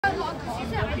It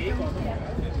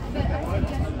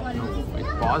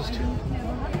paused,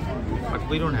 but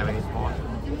we don't have any pause.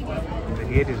 The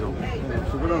gate is open.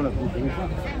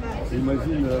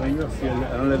 Imagine si elle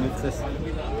enlève les tresses.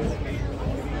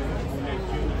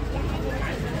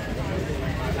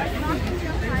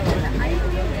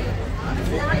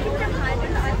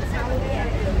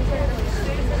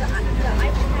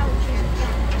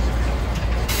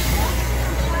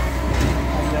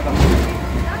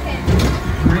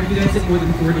 Alright, if you guys take more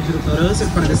than 4 digital photos in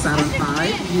front of the Saturn V,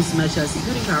 use mesh as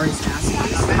computing power as fast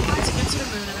as to get to the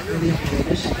moon in an early upgrade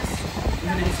mission.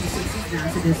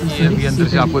 ये अभी अंदर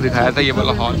से आपको दिखाया था ये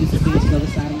वाला hall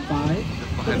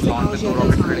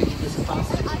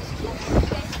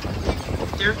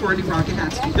Therefore, the rocket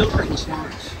had to be built for each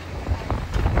launch.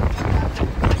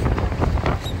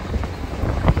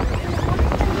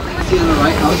 See on the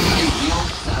right outside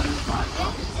Saturn V.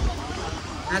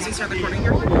 As we start recording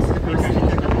here, we will see the first stage of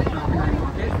the Falcon 9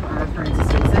 rocket referring to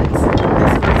SpaceX.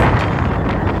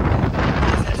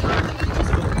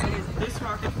 This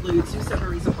rocket flew 2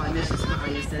 separate resupply missions to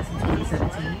ISS in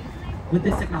 2017. With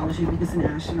this technology, we can send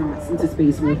astronauts into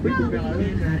space more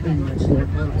frequently and at a much lower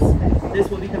cost. This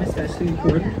will become especially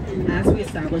important as we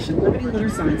establish an orbiting lunar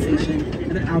science station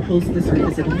and an outpost on the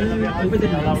surface of the moon over the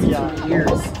next 2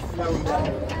 years.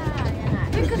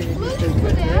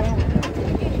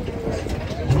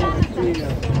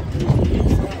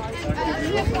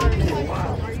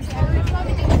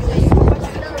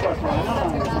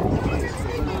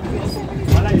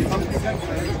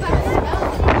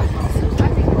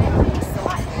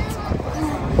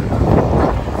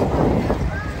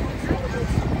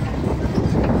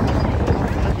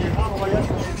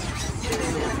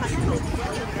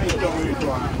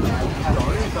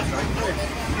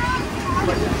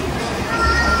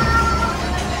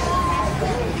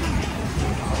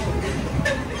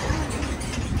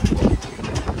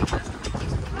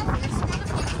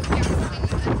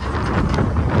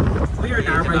 We are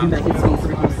now arriving back in space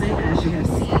for Houston. As you have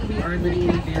seen, we are living in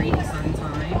a very exciting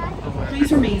time.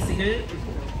 Please remain seated.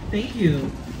 Thank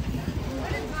you.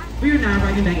 We are now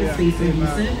arriving back in space for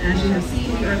Houston. As you have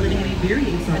seen, we are living in a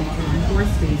very exciting time for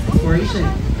space exploration.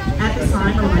 At this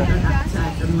time, I would like to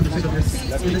ask everyone to take up their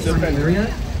seats in the starting area.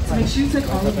 So make sure you take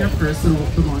all of your personal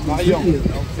belongings with you.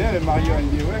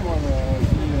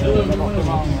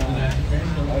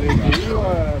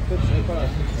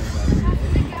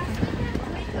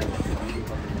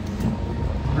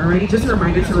 Alrighty, just a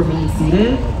reminder to remain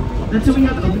seated until we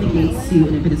have opening gates to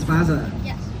Independence Plaza.